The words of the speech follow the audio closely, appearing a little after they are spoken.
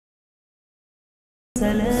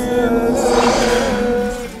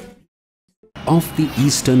Off the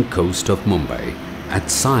eastern coast of Mumbai, at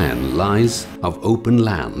Sion lies of open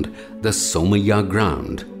land, the Somaiya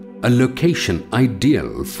ground, a location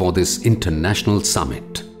ideal for this international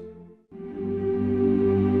summit.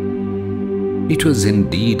 It was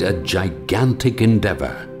indeed a gigantic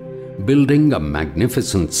endeavor, building a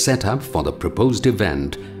magnificent setup for the proposed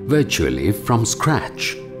event virtually from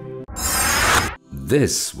scratch.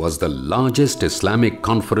 This was the largest Islamic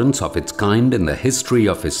conference of its kind in the history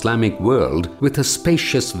of Islamic world, with a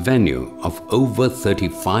spacious venue of over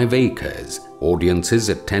 35 acres, audiences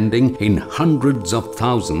attending in hundreds of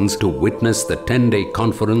thousands to witness the 10-day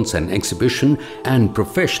conference and exhibition, and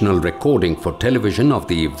professional recording for television of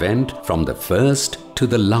the event from the first to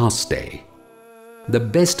the last day. The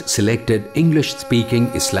best selected English-speaking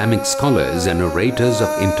Islamic scholars and orators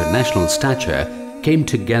of international stature came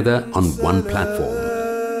together on one platform.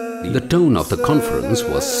 The tone of the conference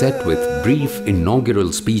was set with brief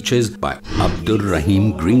inaugural speeches by Abdur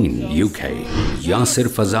Rahim Green, UK, Yasir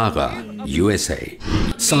Fazaga, USA,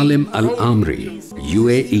 Salim Al-Amri,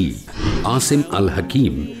 UAE, Asim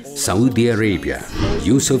Al-Hakim, Saudi Arabia,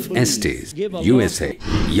 Yusuf Estes, USA,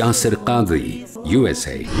 Yasir Qadri,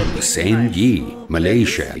 USA, Hussein Yi,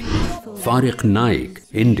 Malaysia, Zakir Naik,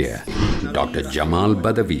 India, Dr. Jamal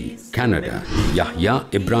Badawi, Canada, Yahya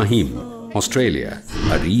Ibrahim, Australia,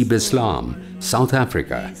 Arib Islam, South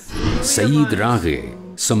Africa, Saeed Raghe,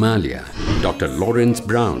 Somalia, Dr. Lawrence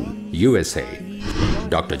Brown, USA,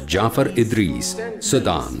 Dr. Jafar Idris,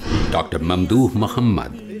 Sudan, Dr. Mamdouh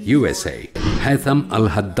Muhammad, USA, Haitham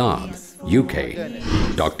Al-Haddad, UK,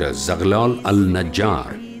 Dr. Zaghlal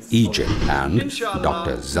Al-Najjar, Egypt, and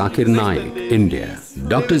Dr. Zakir Naik, India.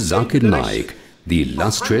 Dr. Zakir Naik, the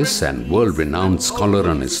illustrious and world-renowned scholar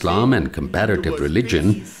on Islam and comparative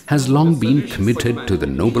religion, has long been committed to the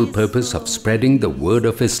noble purpose of spreading the word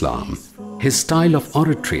of Islam. His style of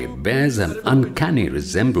oratory bears an uncanny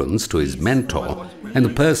resemblance to his mentor and the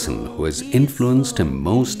person who has influenced him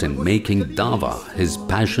most in making dawah his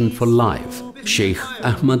passion for life, Sheikh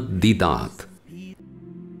Ahmad Didat.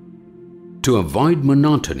 To avoid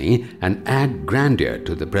monotony and add grandeur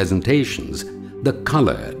to the presentations, the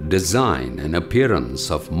color, design and appearance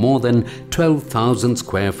of more than 12,000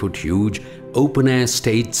 square foot huge open-air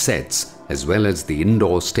stage sets, as well as the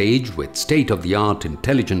indoor stage with state-of-the-art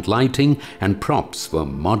intelligent lighting and props, were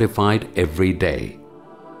modified every day.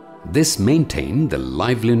 This maintained the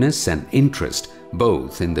liveliness and interest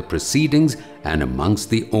both in the proceedings and amongst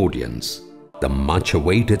the audience. The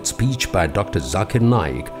much-awaited speech by Dr. Zakir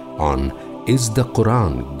Naik on "Is the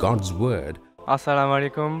Quran God's Word?" Assalamu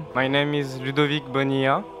alaikum. My name is Ludovic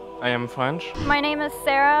Bonilla. I am French. My name is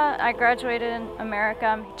Sarah. I graduated in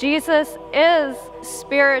America. Jesus is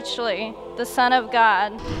spiritually the Son of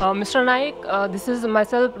God. Mr. Naik, this is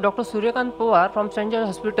myself, Dr. Suryakant Pawar from St. John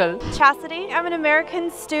Hospital. Chastity. I'm an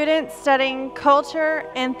American student studying culture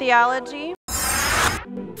and theology.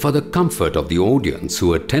 For the comfort of the audience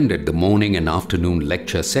who attended the morning and afternoon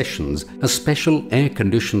lecture sessions, a special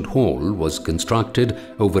air-conditioned hall was constructed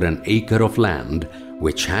over an acre of land,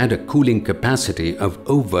 which had a cooling capacity of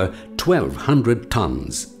over 1,200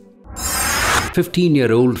 tons.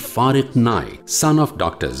 15-year-old Zakir Naik, son of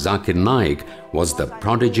Dr. Zakir Naik, was the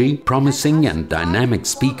prodigy, promising and dynamic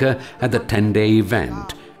speaker at the 10-day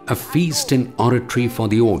event, a feast in oratory for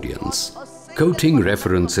the audience. Quoting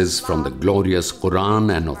references from the glorious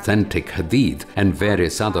Quran and authentic Hadith and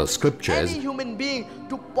various other scriptures, any human being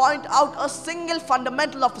to point out a single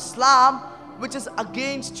fundamental of Islam which is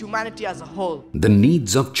against humanity as a whole. The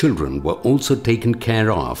needs of children were also taken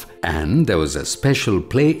care of, and there was a special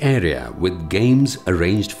play area with games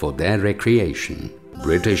arranged for their recreation.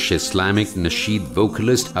 British Islamic Nasheed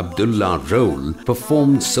vocalist Abdullah Roll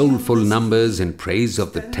performed soulful numbers in praise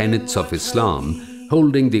of the tenets of Islam,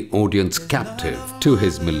 holding the audience captive to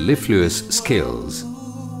his mellifluous skills.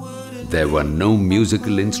 There were no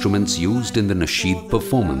musical instruments used in the Nasheed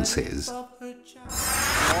performances.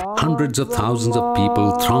 Hundreds of thousands of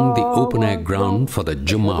people thronged the open-air ground for the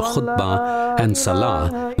Jummah Khutbah and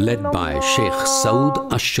Salah, led by Sheikh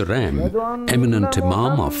Saud Ash-Shuraim, eminent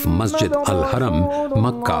Imam of Masjid Al-Haram,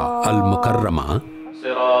 Makkah Al-Mukarramah.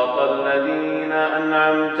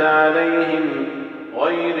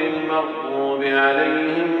 غير المغضوب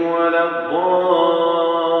عليهم ولا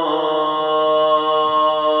الضالين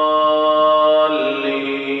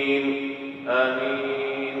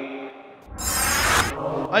آمين.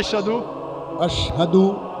 أشهد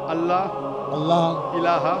الله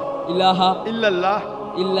إله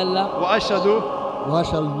إلا الله وأشهد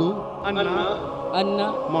أن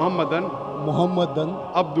محمدا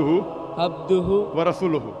عبده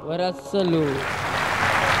ورسوله.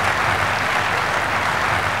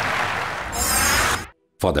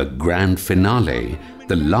 For the grand finale,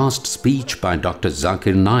 the last speech by Dr.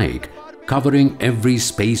 Zakir Naik, covering every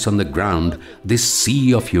space on the ground, this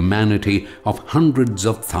sea of humanity, of hundreds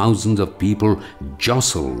of thousands of people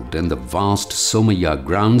jostled in the vast Somaya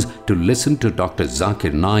grounds to listen to Dr.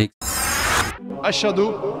 Zakir Naik. Ashhadu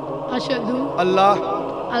Ashhadu Allah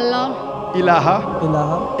Allah ilaha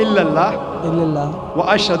illallah wa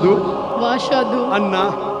ashhadu wa ashhadu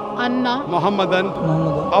anna Muhammadan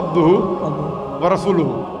abduhu wa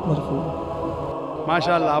rasuluhu.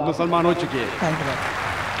 माशाअल्लाह, आप मुसलमान हो चुके हैं।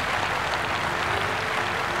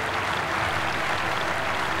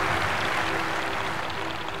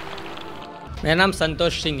 मेरा नाम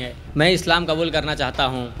संतोष सिंह है, मैं इस्लाम कबूल करना चाहता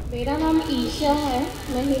हूँ। मेरा नाम ईशा है,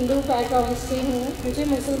 मैं हिंदू बैकग्राउंड से हूँ, मुझे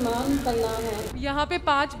मुसलमान बनना है। यहाँ पे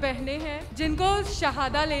 5 बहनें हैं जिनको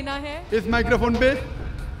शहादा लेना है। इस माइक्रोफोन पे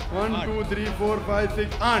 1 2 3 4 5 6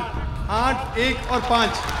 8 1 और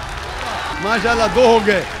 5, माशाल्लाह 2 हो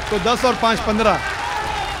गए, तो 10 और 5 15।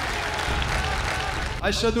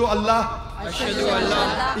 अशहदु अल्लाह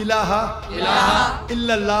इलाहा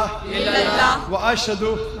इल्लल्लाह व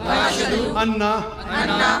अशहदु अन्ना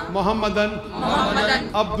मुहम्मदन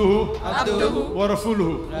अब्दुहु व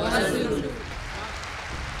रसूलुहु।